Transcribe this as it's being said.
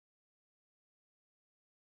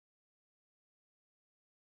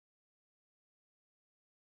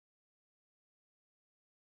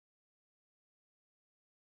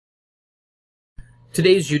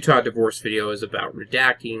Today's Utah divorce video is about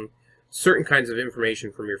redacting certain kinds of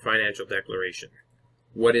information from your financial declaration.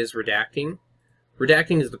 What is redacting?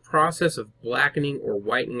 Redacting is the process of blackening or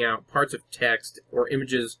whitening out parts of text or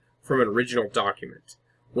images from an original document.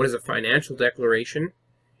 What is a financial declaration?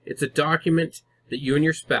 It's a document that you and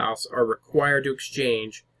your spouse are required to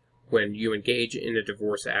exchange when you engage in a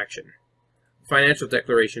divorce action. A financial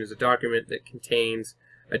declaration is a document that contains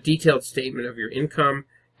a detailed statement of your income,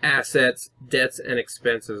 assets, debts, and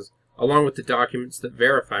expenses, along with the documents that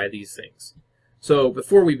verify these things. So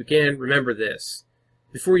before we begin, remember this.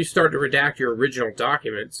 Before you start to redact your original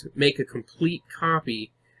documents, make a complete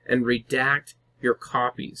copy and redact your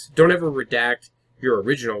copies. Don't ever redact your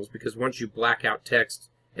originals, because once you black out text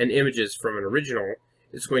and images from an original,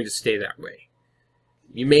 it's going to stay that way.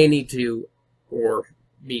 You may need to or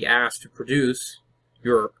be asked to produce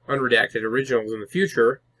your unredacted originals in the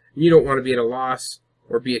future, and you don't want to be at a loss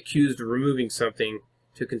or be accused of removing something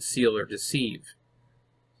to conceal or deceive.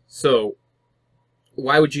 So,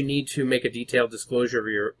 why would you need to make a detailed disclosure of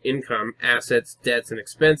your income, assets, debts, and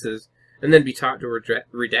expenses, and then be taught to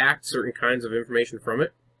redact certain kinds of information from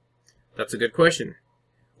it? That's a good question.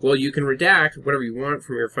 Well, you can redact whatever you want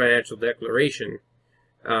from your financial declaration,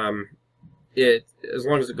 as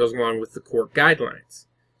long as it goes along with the court guidelines.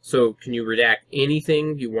 So, can you redact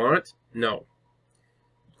anything you want? No.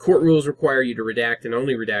 Court rules require you to redact and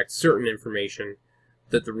only redact certain information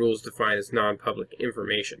that the rules define as non-public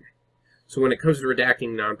information. So when it comes to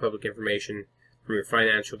redacting non-public information from your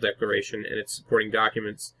financial declaration and its supporting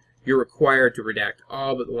documents, you're required to redact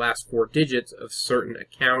all but the last 4 digits of certain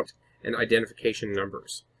account and identification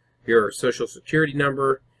numbers. Your social security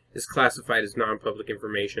number is classified as non-public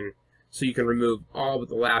information, so you can remove all but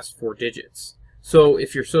the last 4 digits. So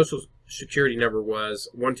if your social security number was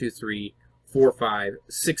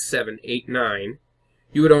 123456789,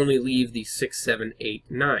 you would only leave the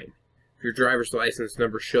 6789. If your driver's license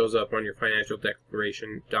number shows up on your financial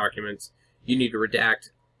declaration documents, you need to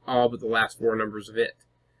redact all but the last 4 numbers of it.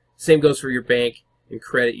 Same goes for your bank and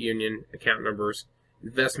credit union account numbers,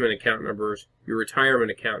 investment account numbers, your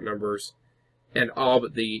retirement account numbers, and all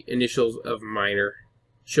but the initials of minor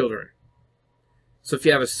children. So if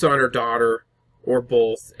you have a son or daughter, or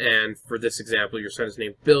both, and for this example, your son is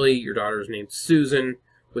named Billy, your daughter is named Susan,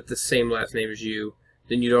 with the same last name as you,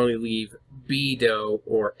 then you'd only leave B-Doe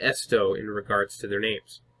or S-Doe in regards to their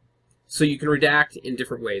names. So you can redact in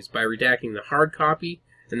different ways, by redacting the hard copy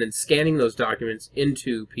and then scanning those documents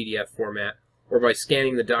into PDF format, or by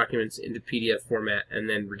scanning the documents into PDF format and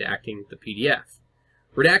then redacting the PDF.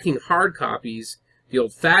 Redacting hard copies, the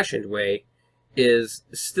old-fashioned way, is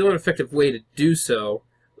still an effective way to do so,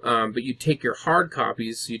 but you take your hard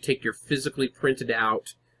copies, you take your physically printed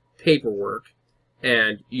out paperwork,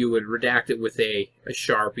 and you would redact it with a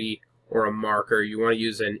Sharpie or a marker. You want to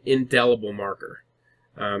use an indelible marker.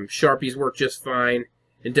 Sharpies work just fine.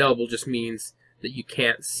 Indelible just means that you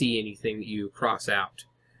can't see anything that you cross out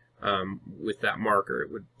with that marker. It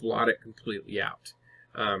would blot it completely out.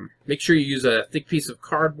 Make sure you use a thick piece of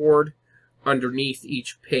cardboard underneath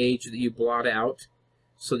each page that you blot out,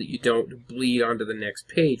 so that you don't bleed onto the next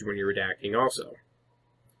page when you're redacting also.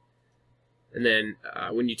 And then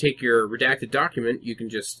when you take your redacted document, you can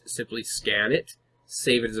just simply scan it,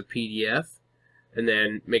 save it as a PDF, and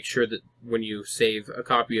then make sure that when you save a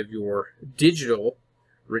copy of your digital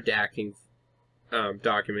redacting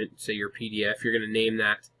document, say your PDF, you're going to name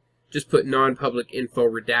that, just put non-public info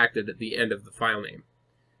redacted at the end of the file name.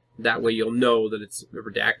 That way you'll know that it's the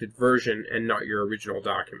redacted version and not your original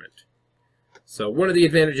document. So one of the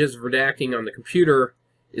advantages of redacting on the computer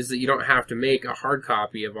is that you don't have to make a hard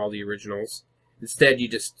copy of all the originals. Instead, you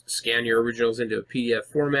just scan your originals into a PDF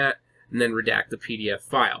format and then redact the PDF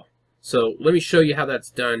file. So let me show you how that's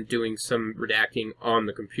done doing some redacting on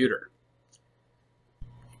the computer.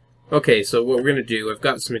 Okay, so what we're going to do, I've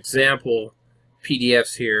got some example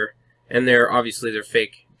PDFs here, and obviously they're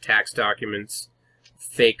fake tax documents,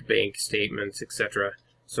 fake bank statements, etc.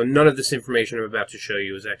 So none of this information I'm about to show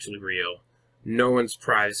you is actually real. No one's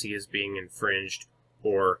privacy is being infringed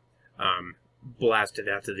or blasted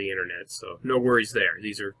out to the internet, so no worries there.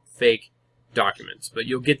 These are fake documents, but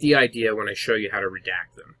you'll get the idea when I show you how to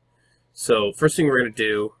redact them. So first thing we're going to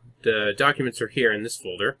do, the documents are here in this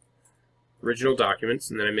folder, original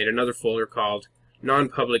documents, and then I made another folder called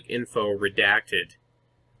non-public info redacted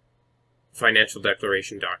financial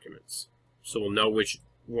declaration documents. So we'll know which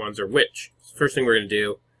ones are which. So first thing we're going to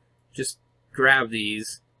do, just grab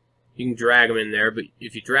these. You can drag them in there, but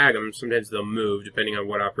if you drag them, sometimes they'll move depending on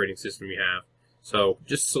what operating system you have. So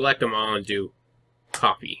just select them all and do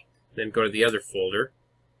copy. Then go to the other folder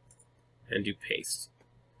and do paste.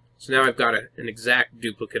 So now I've got an exact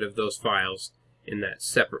duplicate of those files in that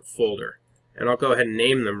separate folder. And I'll go ahead and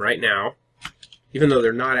name them right now, even though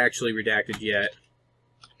they're not actually redacted yet.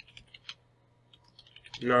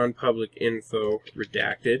 Non-public info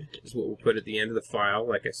redacted is what we'll put at the end of the file,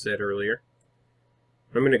 like I said earlier.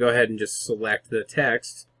 I'm going to go ahead and just select the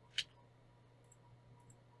text.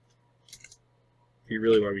 If you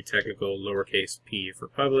really want to be technical, lowercase p for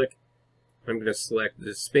public. I'm going to select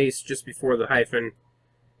the space just before the hyphen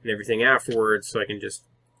and everything afterwards, so I can just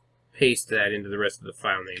paste that into the rest of the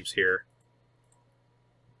file names here.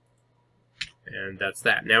 And that's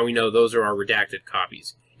that. Now we know those are our redacted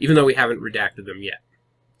copies, even though we haven't redacted them yet.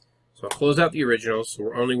 So I'll close out the originals, so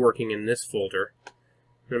we're only working in this folder.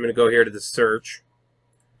 And I'm going to go here to the search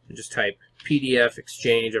and just type PDF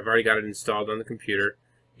Exchange. I've already got it installed on the computer.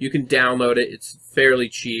 You can download it. It's fairly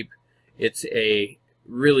cheap. It's a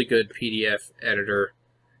really good PDF editor,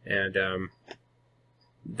 and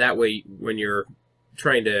that way when you're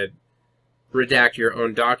trying to redact your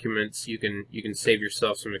own documents, you can save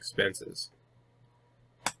yourself some expenses.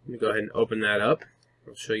 Let me go ahead and open that up.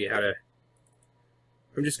 I'll show you how to.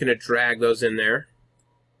 I'm just going to drag those in there.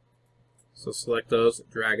 So select those,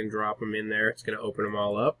 drag and drop them in there. It's going to open them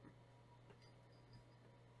all up.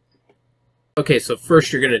 Okay, so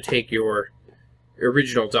first you're going to take your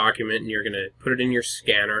original document and you're going to put it in your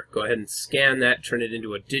scanner. Go ahead and scan that, turn it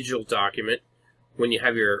into a digital document. When you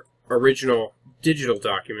have your original digital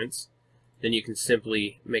documents, then you can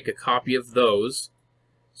simply make a copy of those.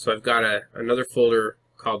 So I've got another folder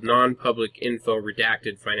called Non-Public Info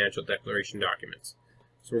Redacted Financial Declaration Documents.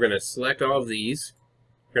 So we're going to select all of these.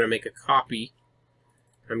 We're going to make a copy.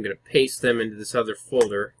 I'm going to paste them into this other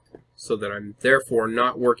folder so that I'm therefore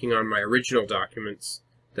not working on my original documents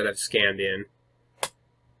that I've scanned in.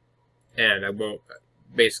 And I won't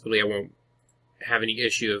have any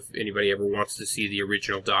issue if anybody ever wants to see the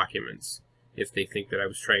original documents. If they think that I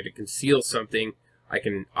was trying to conceal something, I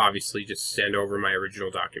can obviously just send over my original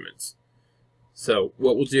documents. So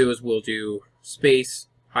what we'll do is we'll do space,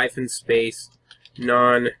 hyphen space,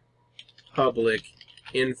 non-public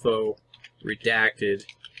info redacted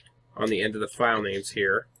on the end of the file names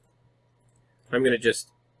here. I'm going to just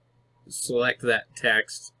select that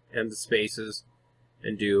text and the spaces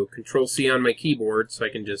and do Control-C on my keyboard, so I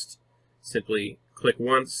can just simply click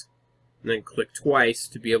once and then click twice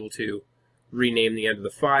to be able to rename the end of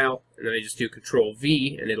the file, and then I just do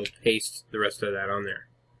Control-V and it'll paste the rest of that on there.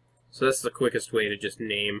 So that's the quickest way to just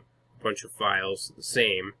name a bunch of files the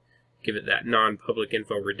same. Give it that non-public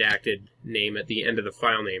info redacted name at the end of the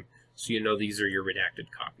file name, so you know these are your redacted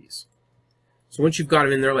copies. So once you've got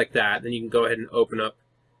them in there like that, then you can go ahead and open up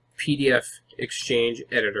PDF Exchange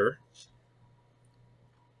Editor.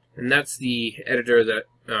 And that's the editor that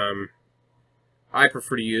I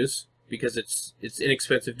prefer to use because it's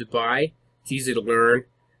inexpensive to buy, it's easy to learn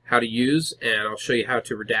how to use, and I'll show you how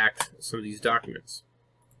to redact some of these documents.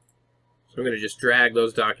 So I'm going to just drag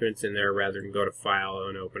those documents in there rather than go to File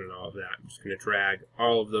and open and all of that. I'm just going to drag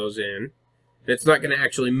all of those in. And it's not going to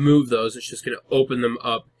actually move those, it's just going to open them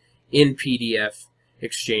up in PDF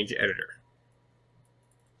Exchange Editor.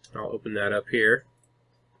 I'll open that up here.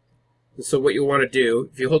 And so what you'll want to do,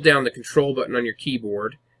 if you hold down the Control button on your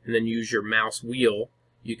keyboard and then use your mouse wheel,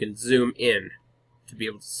 you can zoom in to be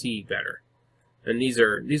able to see better. And these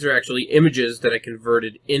are actually images that I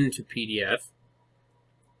converted into PDF.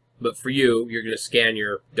 But for you, you're going to scan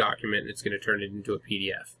your document and it's going to turn it into a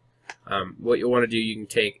PDF. What you'll want to do, you can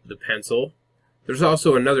take the pencil. There's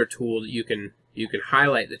also another tool that you can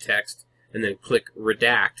highlight the text and then click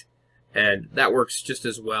Redact, and that works just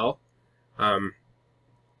as well.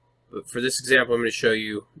 But for this example, I'm going to show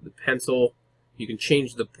you the pencil. You can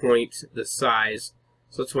change the point, the size.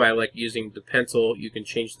 So that's why I like using the pencil. You can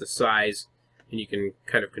change the size, and you can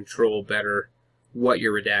kind of control better what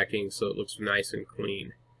you're redacting so it looks nice and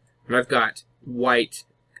clean. And I've got white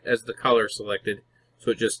as the color selected,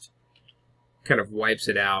 so it just kind of wipes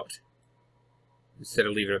it out instead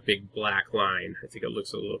of leaving a big black line. I think it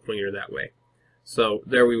looks a little cleaner that way. So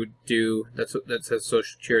there we would do, that says Social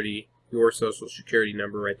Security, your Social Security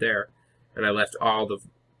number right there, and I left all but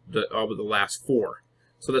the last four.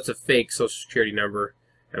 So that's a fake Social Security number,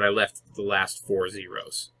 and I left the last 4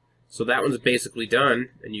 zeros. So that one's basically done,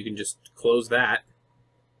 and you can just close that.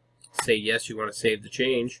 Say yes, you want to save the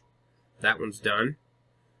change. That one's done.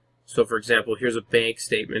 So for example, here's a bank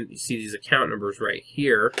statement. You see these account numbers right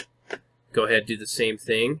here. Go ahead, do the same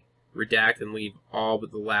thing. Redact and leave all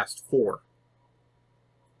but the last 4.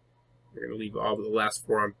 You're going to leave all but the last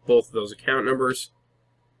 4 on both of those account numbers.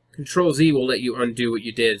 Control-Z will let you undo what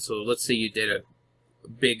you did. So let's say you did a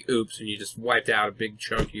big oops and you just wiped out a big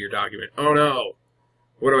chunk of your document. Oh no!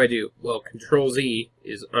 What do I do? Well, Control-Z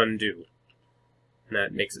is undo. And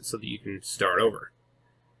that makes it so that you can start over.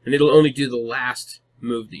 And it'll only do the last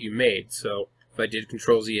move that you made. So if I did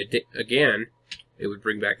Control-Z again, it would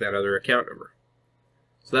bring back that other account number.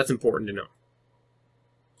 So that's important to know.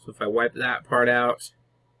 So if I wipe that part out,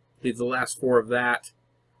 leave the last 4 of that,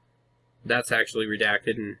 that's actually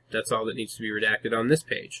redacted, and that's all that needs to be redacted on this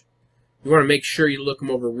page. You want to make sure you look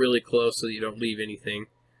them over really close so that you don't leave anything.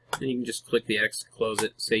 Then you can just click the X to close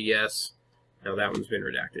it, say yes. Now that one's been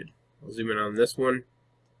redacted. I'll zoom in on this one.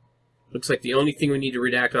 Looks like the only thing we need to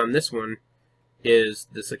redact on this one is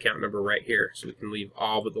this account number right here. So we can leave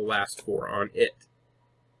all but the last 4 on it.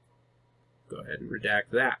 Go ahead and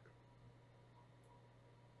redact that.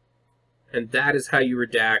 And that is how you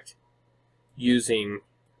redact using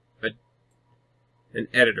an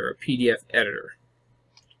editor, a PDF editor.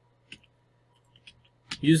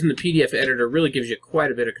 Using the PDF editor really gives you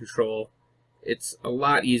quite a bit of control. It's a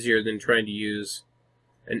lot easier than trying to use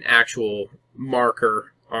an actual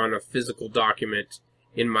marker on a physical document,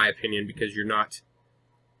 in my opinion, because you're not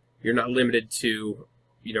limited to,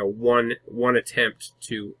 you know, one attempt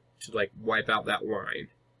to like wipe out that line.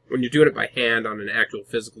 When you're doing it by hand on an actual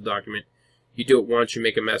physical document, you do it once, you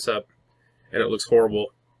make a mess up, and it looks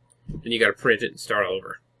horrible. Then you got to print it and start all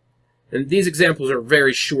over. And these examples are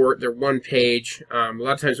very short. They're 1 page. A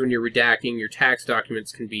lot of times when you're redacting, your tax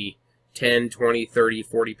documents can be 10, 20, 30,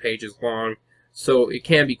 40 pages long. So it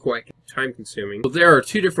can be quite time-consuming. So there are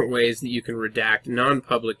 2 different ways that you can redact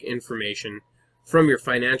non-public information from your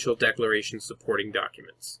financial declaration supporting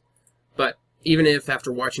documents. But even if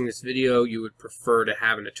after watching this video you would prefer to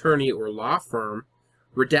have an attorney or law firm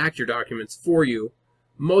redact your documents for you,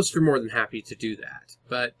 most are more than happy to do that,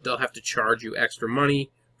 but they'll have to charge you extra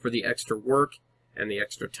money for the extra work and the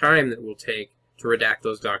extra time that it will take to redact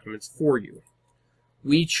those documents for you.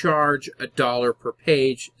 We charge $1 per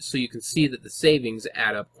page, so you can see that the savings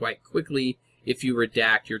add up quite quickly if you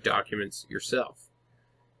redact your documents yourself.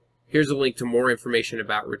 Here's a link to more information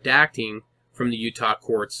about redacting from the Utah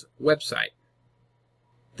Court's website.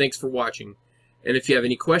 Thanks for watching, and if you have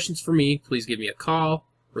any questions for me, please give me a call,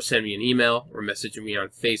 or send me an email, or message me on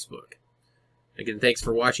Facebook. Again, thanks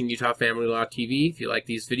for watching Utah Family Law TV. If you like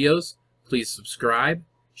these videos, please subscribe,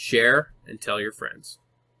 share, and tell your friends.